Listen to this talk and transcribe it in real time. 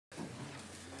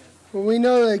Well, we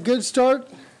know that a good start,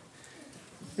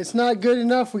 it's not good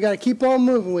enough. We got to keep on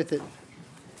moving with it.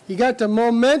 You got the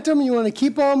momentum, you want to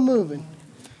keep on moving.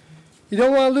 You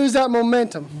don't want to lose that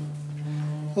momentum.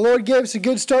 The Lord gave us a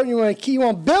good start, and you want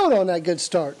to build on that good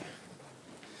start.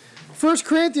 1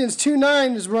 Corinthians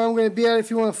 2:9 is where I'm going to be at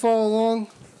if you want to follow along.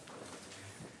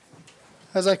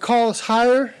 As I call us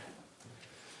higher.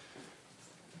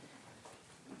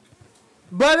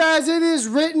 But as it is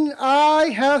written, eye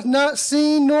hath not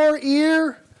seen, nor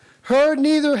ear heard,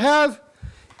 neither have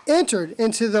entered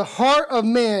into the heart of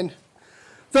man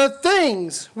the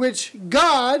things which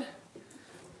God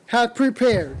hath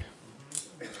prepared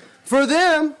for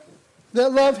them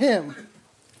that love him.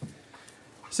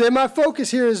 So my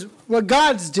focus here is what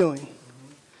God's doing.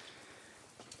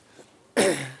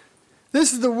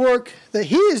 This is the work that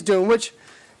he is doing, which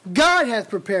God hath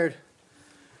prepared.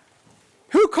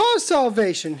 Who caused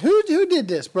salvation? Who did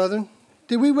this, brethren?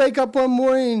 Did we wake up one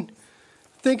morning and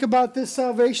think about this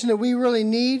salvation that we really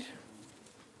need?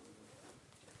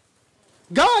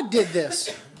 God did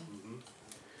this.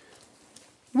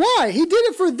 Why? He did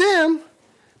it for them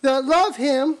that love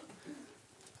him,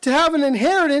 to have an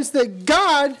inheritance that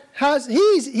God has.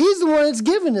 He's the one that's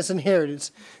given this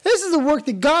inheritance. This is the work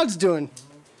that God's doing.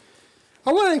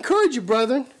 I want to encourage you,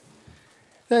 brethren,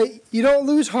 that you don't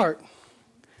lose heart.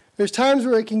 There's times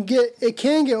where it can get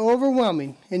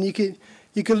overwhelming, and you could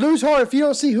lose heart if you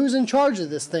don't see who's in charge of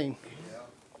this thing.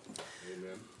 Yeah.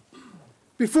 Amen.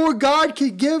 Before God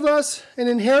could give us an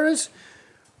inheritance,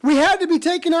 we had to be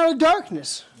taken out of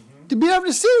darkness to be able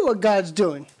to see what God's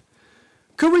doing.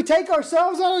 Could we take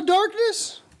ourselves out of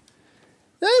darkness?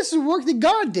 This is the work that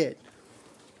God did.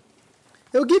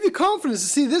 It'll give you confidence to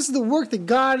see this is the work that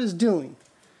God is doing.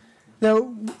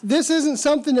 Now, this isn't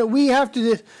something that we have to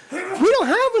do. We don't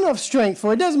have enough strength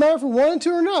for it. It doesn't matter if we wanted to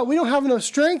or not. We don't have enough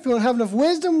strength. We don't have enough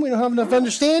wisdom. We don't have enough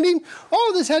understanding. All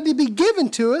of this had to be given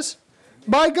to us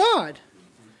by God.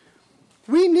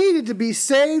 We needed to be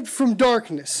saved from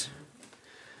darkness.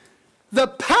 The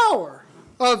power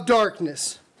of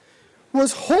darkness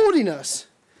was holding us,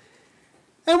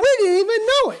 and we didn't even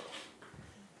know it.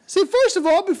 See, first of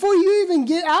all, before you even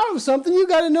get out of something, you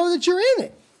got to know that you're in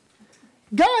it.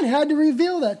 God had to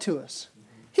reveal that to us.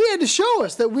 He had to show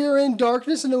us that we were in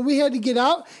darkness and that we had to get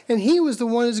out, and he was the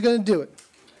one who's going to do it.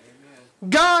 Amen.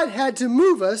 God had to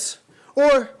move us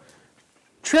or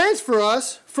transfer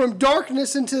us from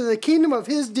darkness into the kingdom of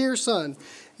his dear Son.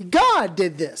 God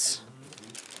did this.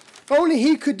 Only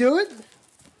he could do it.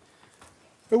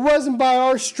 It wasn't by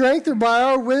our strength or by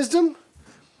our wisdom.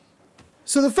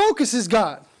 So the focus is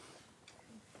God.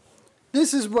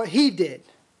 This is what he did.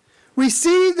 We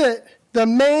see that the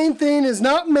main thing is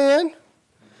not man,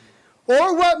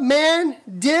 or what man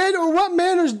did, or what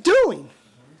man is doing,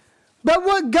 but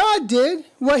what God did,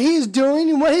 what he's doing,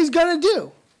 and what he's going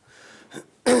to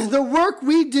do. The work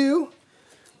we do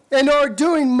and are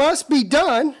doing must be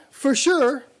done, for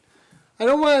sure. I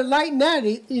don't want to lighten that,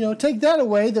 take that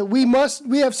away, that we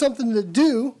have something to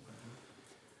do.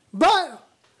 But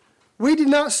we did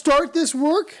not start this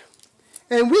work,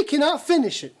 and we cannot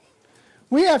finish it.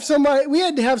 We had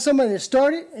to have somebody to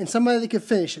start it and somebody that could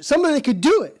finish it. Somebody that could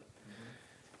do it.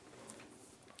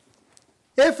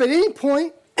 If at any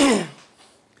point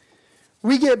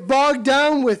we get bogged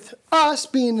down with us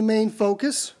being the main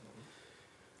focus,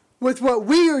 with what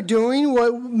we are doing,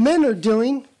 what men are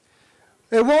doing,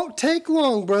 it won't take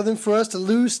long, brethren, for us to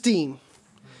lose steam.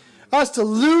 Us to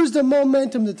lose the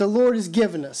momentum that the Lord has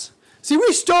given us. See,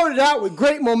 we started out with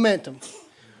great momentum.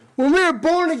 When we were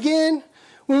born again,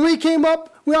 when we came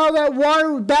up, we all that water,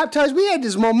 we were baptized, we had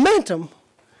this momentum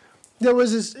that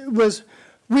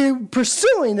we were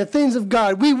pursuing the things of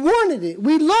God. We wanted it.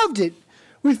 We loved it.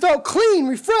 We felt clean,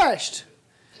 refreshed.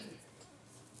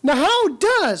 Now, how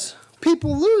does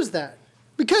people lose that?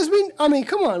 Because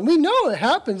come on, we know it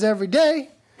happens every day.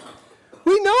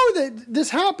 We know that this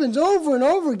happens over and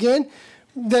over again,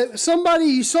 that somebody,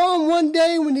 you saw them one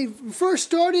day when they first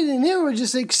started and they were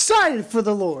just excited for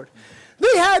the Lord.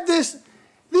 They had this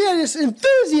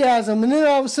enthusiasm, and then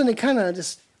all of a sudden it kind of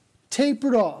just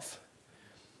tapered off.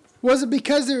 Was it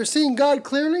because they were seeing God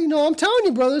clearly? No, I'm telling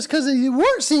you, brothers, because they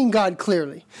weren't seeing God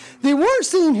clearly. They weren't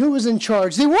seeing who was in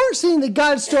charge. They weren't seeing that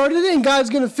God started it and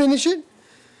God's going to finish it.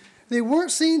 They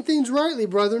weren't seeing things rightly,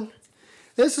 brethren.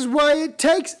 This is why it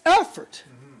takes effort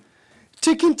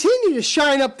to continue to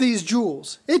shine up these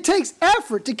jewels. It takes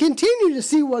effort to continue to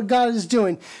see what God is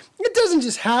doing. It doesn't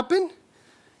just happen.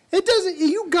 It doesn't.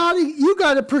 You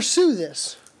got to pursue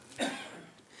this.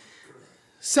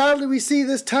 Sadly, we see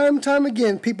this time and time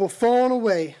again, people falling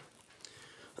away.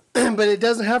 But it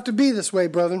doesn't have to be this way,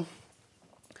 brethren.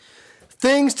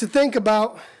 Things to think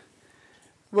about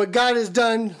what God has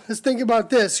done, let's think about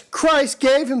this. Christ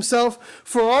gave himself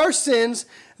for our sins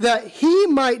that he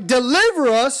might deliver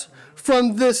us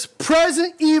from this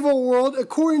present evil world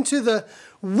according to the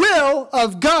will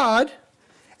of God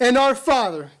and our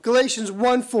Father. Galatians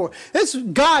 1:4.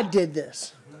 God did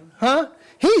this.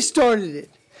 He started it.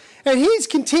 And he's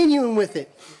continuing with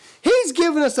it. He's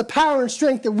given us the power and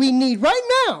strength that we need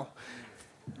right now.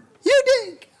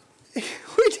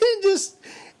 We didn't just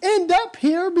end up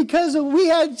here because we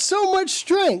had so much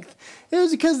strength. It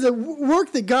was because of the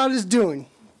work that God is doing.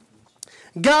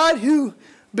 God who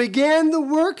began the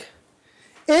work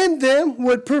in them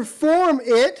would perform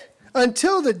it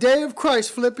until the day of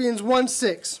Christ, Philippians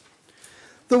 1:6.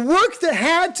 The work that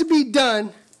had to be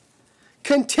done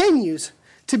continues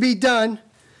to be done.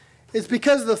 It's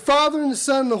because of the Father and the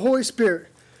Son and the Holy Spirit.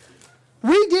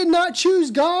 We did not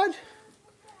choose God.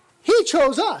 He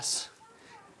chose us.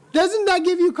 Doesn't that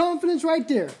give you confidence right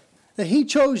there? That he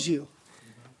chose you.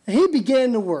 And he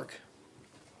began the work.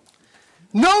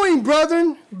 Knowing,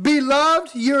 brethren,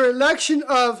 beloved, your election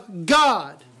of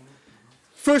God.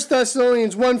 1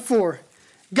 Thessalonians 1:4.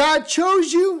 God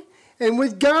chose you, and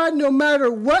with God, no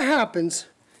matter what happens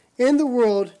in the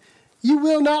world, you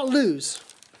will not lose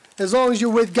as long as you're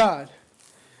with God.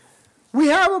 We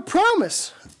have a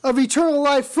promise of eternal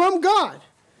life from God.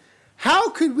 How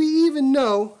could we even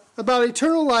know about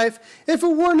eternal life if it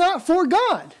were not for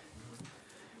God?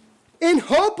 In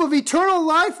hope of eternal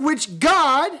life, which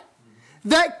God,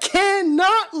 that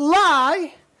cannot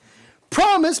lie,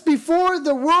 promised before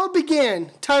the world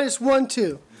began. Titus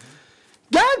 1:2.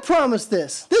 God promised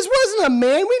this. This wasn't a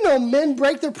man. We know men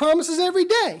break their promises every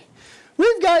day.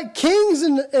 We've got kings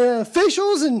and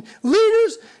officials and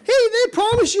leaders. Hey, they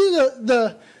promise you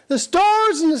the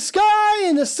stars in the sky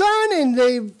and the sun,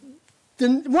 and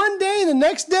one day, the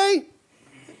next day,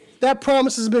 that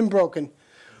promise has been broken.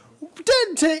 It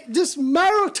didn't take just a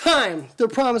matter of time, the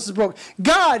promise is broken.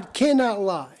 God cannot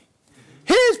lie.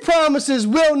 His promises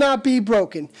will not be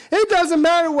broken. It doesn't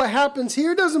matter what happens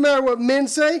here. It doesn't matter what men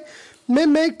say.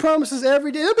 Men make promises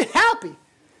every day. They'll be happy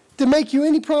to make you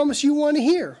any promise you want to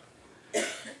hear.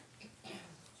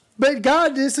 But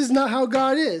God, this is not how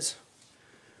God is.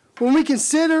 When we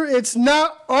consider it's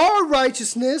not our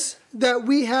righteousness that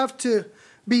we have to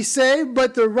be saved,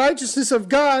 but the righteousness of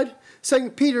God,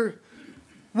 2 Peter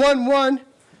 1:1,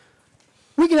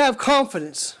 we can have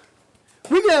confidence.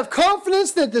 We can have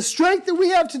confidence that the strength that we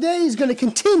have today is going to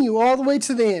continue all the way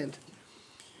to the end.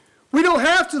 We don't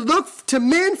have to look to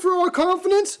men for our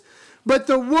confidence, but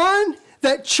the one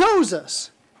that chose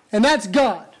us, and that's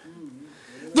God.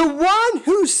 The one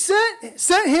who sent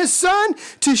his Son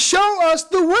to show us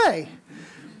the way.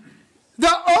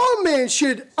 That all men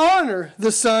should honor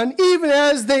the Son, even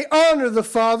as they honor the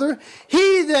Father.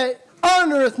 He that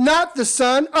honoreth not the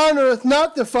Son, honoreth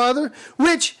not the Father,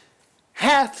 which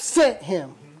hath sent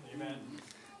him. Amen.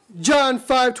 John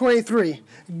 5:23.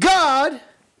 God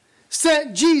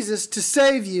sent Jesus to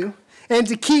save you and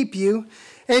to keep you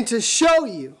and to show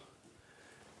you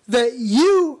that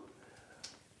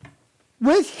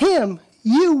with him,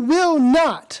 you will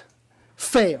not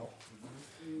fail.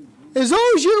 As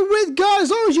long as you're with God, as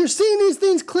long as you're seeing these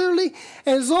things clearly,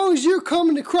 and as long as you're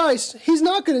coming to Christ, he's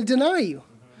not going to deny you.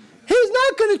 He's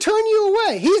not going to turn you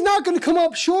away. He's not going to come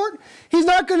up short. He's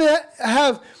not going to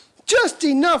have just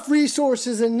enough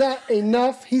resources and not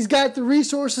enough. He's got the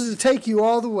resources to take you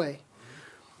all the way.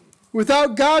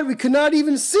 Without God, we could not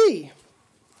even see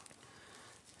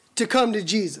to come to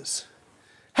Jesus.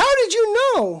 How did you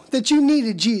know that you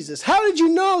needed Jesus? How did you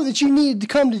know that you needed to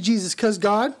come to Jesus? Because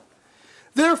God,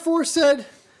 therefore said,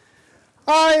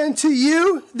 I unto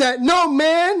you that no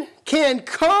man can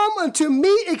come unto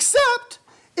me except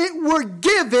it were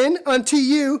given unto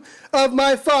you of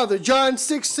my Father. John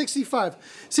 6:65.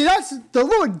 See, that's the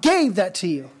Lord gave that to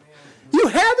you. You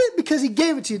have it because he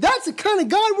gave it to you. That's the kind of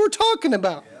God we're talking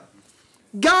about.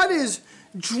 God is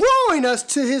drawing us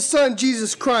to his Son,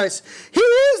 Jesus Christ. He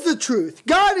is the truth.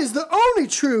 God is the only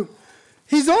true.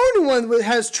 He's the only one that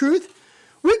has truth.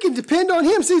 We can depend on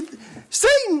him. See,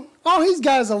 Satan, all he's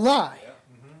got is a lie.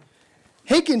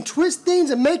 He can twist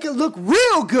things and make it look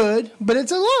real good, but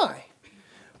it's a lie.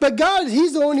 But God,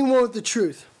 he's the only one with the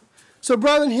truth. So,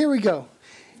 brethren, here we go.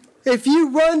 If you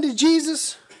run to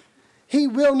Jesus, he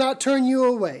will not turn you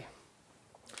away.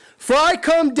 For I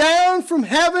come down from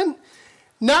heaven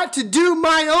not to do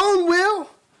my own will,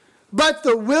 but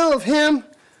the will of him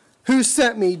who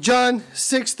sent me. John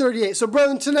 6:38. So,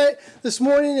 brethren, tonight, this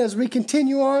morning, as we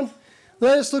continue on,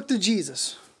 let us look to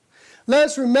Jesus. Let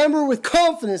us remember with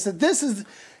confidence that this is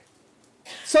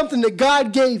something that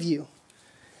God gave you.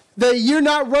 That you're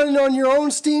not running on your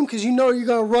own steam because you know you're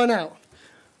going to run out.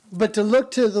 but to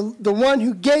look to the one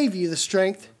who gave you the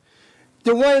strength,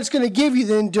 the one that's going to give you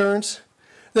the endurance,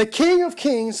 the King of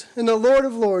Kings and the Lord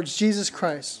of Lords, Jesus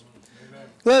Christ. Amen.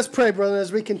 Let us pray, brother,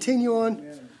 as we continue on.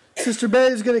 Amen. Sister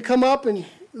Betty is going to come up and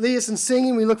lead us in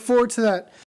singing. We look forward to that.